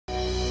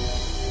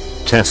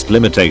Test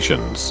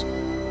Limitations.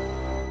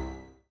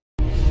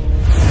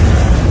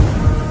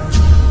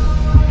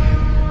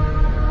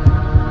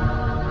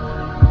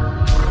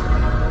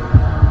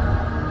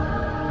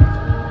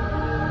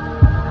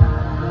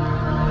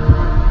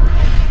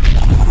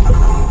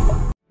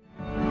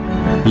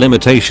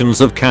 Limitations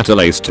of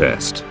Catalase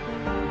test.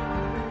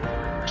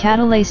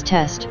 Catalase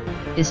test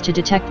is to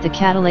detect the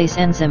catalase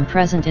enzyme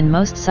present in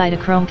most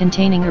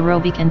cytochrome-containing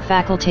aerobic and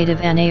facultative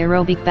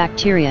anaerobic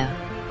bacteria.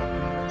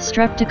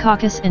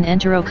 Streptococcus and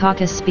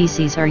Enterococcus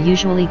species are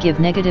usually give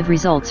negative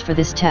results for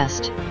this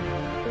test.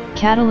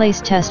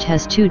 Catalase test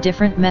has two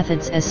different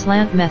methods as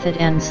slant method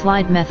and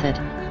slide method.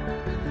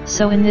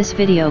 So in this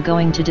video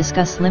going to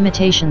discuss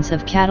limitations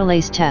of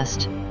catalase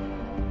test.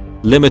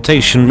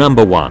 Limitation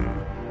number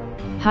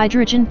 1.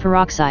 Hydrogen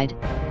peroxide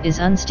is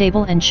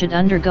unstable and should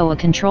undergo a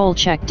control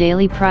check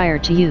daily prior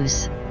to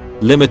use.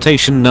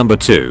 Limitation number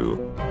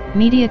 2.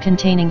 Media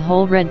containing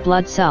whole red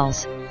blood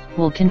cells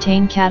will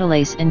contain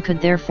catalase and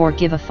could therefore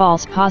give a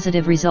false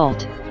positive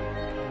result.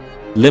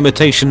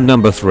 Limitation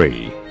number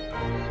 3.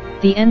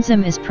 The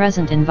enzyme is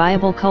present in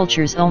viable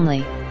cultures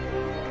only.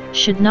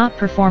 Should not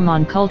perform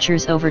on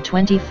cultures over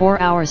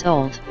 24 hours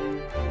old.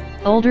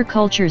 Older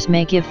cultures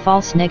may give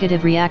false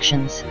negative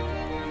reactions.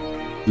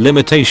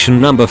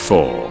 Limitation number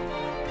 4.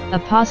 A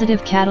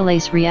positive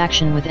catalase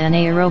reaction with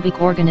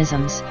anaerobic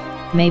organisms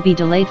may be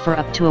delayed for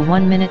up to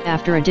 1 minute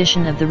after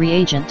addition of the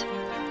reagent.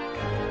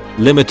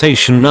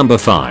 Limitation number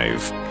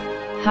 5.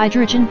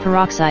 Hydrogen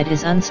peroxide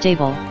is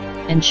unstable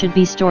and should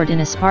be stored in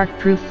a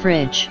spark-proof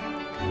fridge.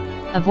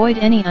 Avoid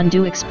any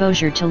undue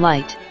exposure to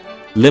light.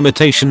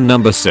 Limitation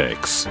number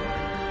 6.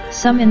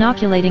 Some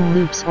inoculating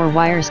loops or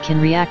wires can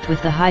react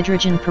with the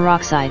hydrogen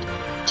peroxide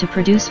to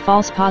produce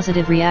false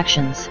positive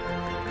reactions.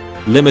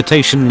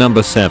 Limitation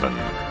number 7.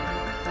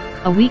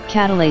 A weak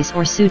catalase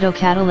or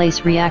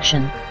pseudo-catalase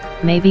reaction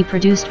may be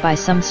produced by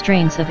some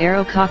strains of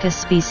Aerococcus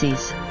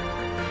species.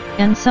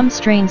 And some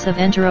strains of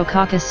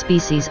Enterococcus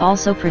species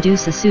also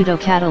produce a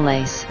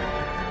pseudo-catalase.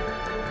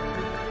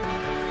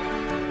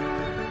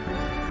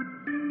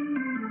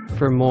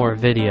 For more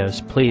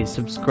videos, please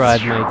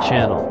subscribe my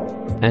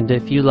channel. And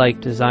if you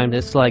like design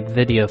this like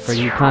video for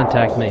you,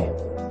 contact me.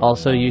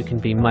 Also you can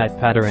be my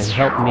pattern and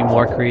help me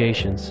more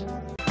creations.